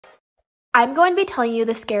I'm going to be telling you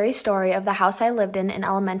the scary story of the house I lived in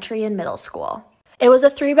elementary and middle school. It was a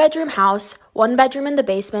 3-bedroom house, 1 bedroom in the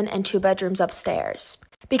basement, and 2 bedrooms upstairs.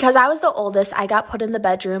 Because I was the oldest, I got put in the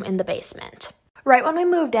bedroom in the basement. Right when we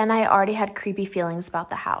moved in, I already had creepy feelings about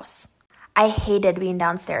the house. I hated being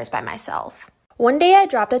downstairs by myself. One day I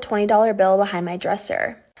dropped a $20 bill behind my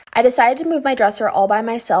dresser. I decided to move my dresser all by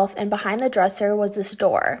myself, and behind the dresser was this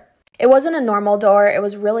door. It wasn't a normal door, it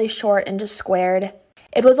was really short and just squared.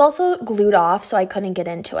 It was also glued off, so I couldn't get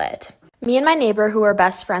into it. Me and my neighbor, who were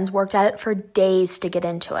best friends, worked at it for days to get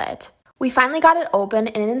into it. We finally got it open,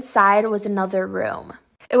 and inside was another room.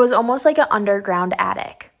 It was almost like an underground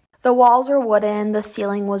attic. The walls were wooden, the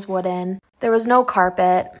ceiling was wooden, there was no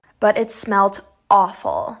carpet, but it smelled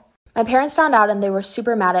awful. My parents found out and they were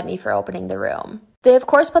super mad at me for opening the room. They of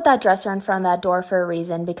course put that dresser in front of that door for a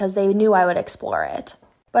reason because they knew I would explore it.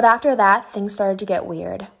 But after that, things started to get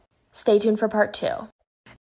weird. Stay tuned for part 2.